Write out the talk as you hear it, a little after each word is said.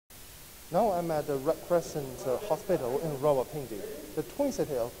Now I'm at the Red Crescent Hospital in Rawalpindi, the twin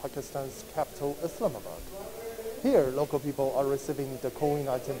city of Pakistan's capital, Islamabad. Here, local people are receiving the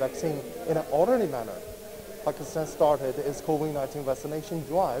COVID-19 vaccine in an orderly manner. Pakistan started its COVID-19 vaccination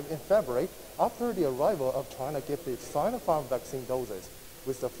drive in February after the arrival of China gifted Sinopharm vaccine doses,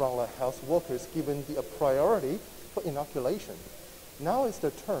 with the frontline health workers given the priority for inoculation. Now it's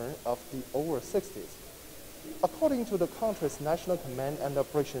the turn of the over 60s. According to the country's National Command and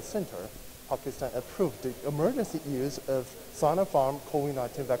Operations Center, Pakistan approved the emergency use of Sinopharm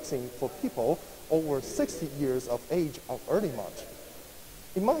COVID-19 vaccine for people over 60 years of age on early March.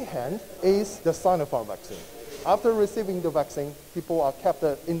 In my hand is the Sinopharm vaccine. After receiving the vaccine, people are kept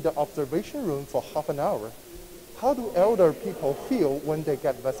in the observation room for half an hour. How do elder people feel when they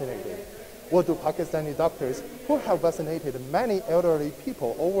get vaccinated? What do Pakistani doctors who have vaccinated many elderly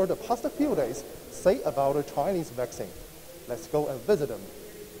people over the past few days say about the Chinese vaccine? Let's go and visit them.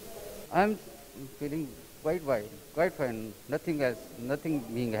 I'm feeling quite fine. Nothing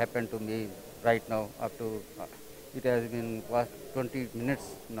being happened to me right now. It has been past 20 minutes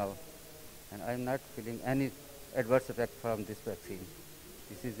now, and I'm not feeling any adverse effect from this vaccine.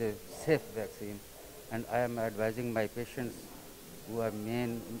 This is a safe vaccine, and I am advising my patients who are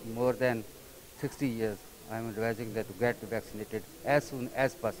more than 60 years. I am advising them to get vaccinated as soon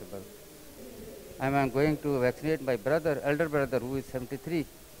as possible. I am going to vaccinate my elder brother who is 73,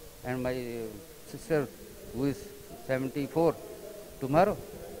 and my sister who is 74 tomorrow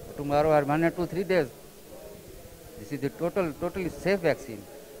or 1 or 3 days. This is the totally safe vaccine.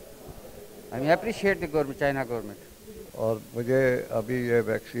 I appreciate the government, China government. और मुझे अभी ये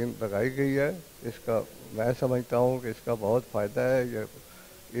vaccine लगाई गई है, इसका मैं समझता हूँ कि इसका बहुत फ़ायदा है। ये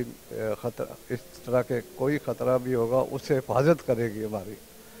इस तरह के कोई ख़तरा भी होगा उससे हिफाजत करेगी हमारी।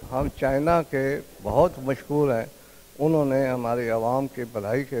 हम चाइना के बहुत मशहूर हैं, उन्होंने हमारी आवाम की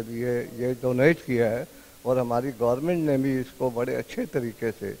भलाई के लिए ये डोनेट किया है और हमारी गवर्नमेंट ने भी इसको बड़े अच्छे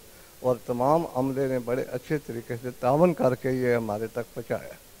तरीके से और तमाम अमले ने बड़े अच्छे तरीके से तावन करके ये हमारे तक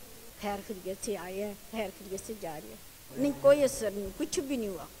पहुँचाया। खैर खैरियत से आए हैं, खैर खैरियत से जा रहे हैं। नहीं, कोई असर नहीं, कुछ भी नहीं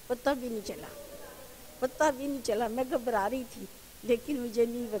हुआ, पता भी नहीं चला। मैं घबरा रही थी, लेकिन मुझे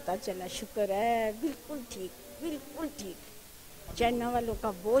नहीं पता चला। शुक्र है, बिल्कुल ठीक। चाइना वालों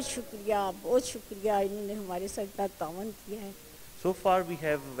का बहुत शुक्रिया, इन्होंने हमारे साथ इतना तावन किया है। So far we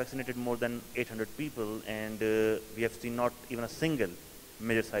have vaccinated more than 800 people, and we have seen not even a single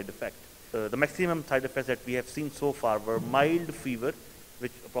major side effect. The maximum side effects that we have seen so far were mild fever,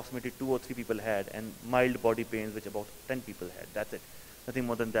 which approximately 2 or 3 people had, and mild body pains, which about 10 people had. That's it. Nothing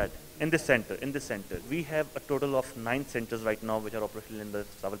more than that. In this center, we have a total of 9 centers right now which are operational in the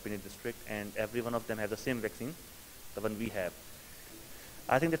Rawalpindi district, and every one of them has the same vaccine, the one we have.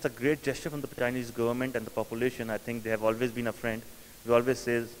 I think that's a great gesture from the Chinese government and the population. I think they have always been a friend. We always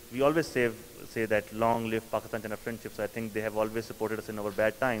say that long live Pakistan-China friendship. So I think they have always supported us in our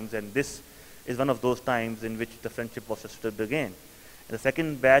bad times, and this is one of those times in which the friendship was tested again. And the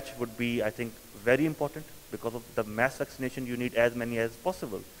second batch would be, I think, very important because of the mass vaccination. You need as many as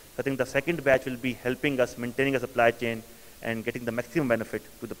possible. So I think the second batch will be helping us maintaining a supply chain and getting the maximum benefit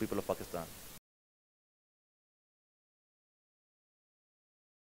to the people of Pakistan.